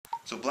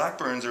So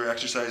Blackburns are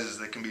exercises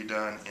that can be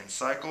done in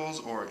cycles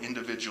or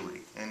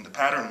individually, and the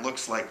pattern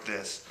looks like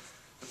this.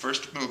 The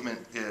first movement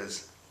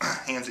is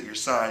hands at your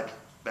side,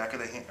 back of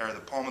the hand, or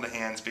the palm of the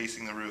hands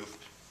facing the roof,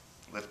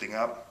 lifting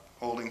up,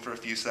 holding for a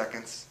few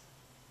seconds.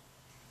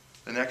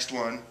 The next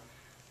one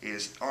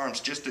is arms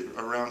just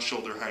around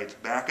shoulder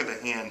height, back of the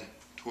hand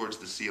towards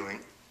the ceiling.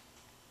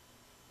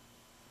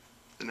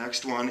 The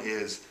next one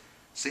is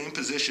same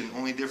position,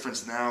 only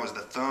difference now is the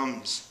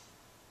thumbs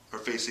are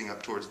facing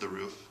up towards the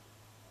roof.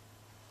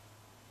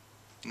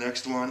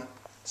 Next one,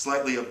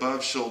 slightly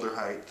above shoulder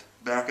height,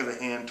 back of the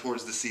hand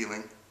towards the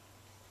ceiling.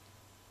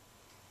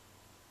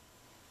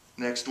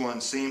 Next one,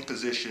 same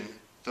position,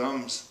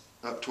 thumbs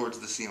up towards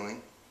the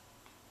ceiling.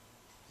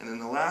 And then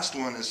the last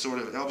one is sort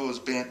of elbows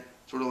bent,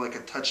 sort of like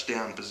a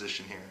touchdown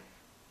position here,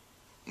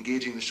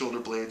 engaging the shoulder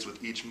blades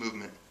with each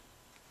movement.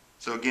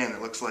 So again,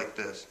 it looks like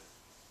this.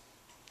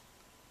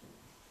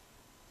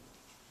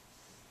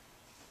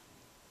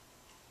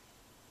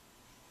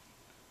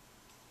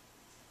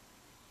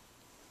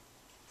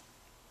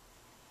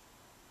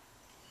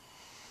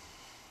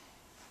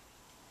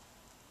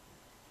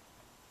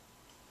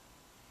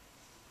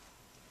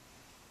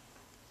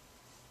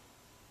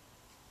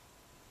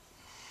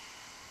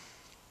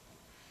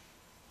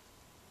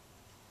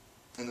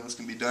 And those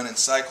can be done in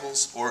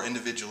cycles or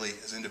individually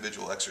as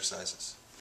individual exercises.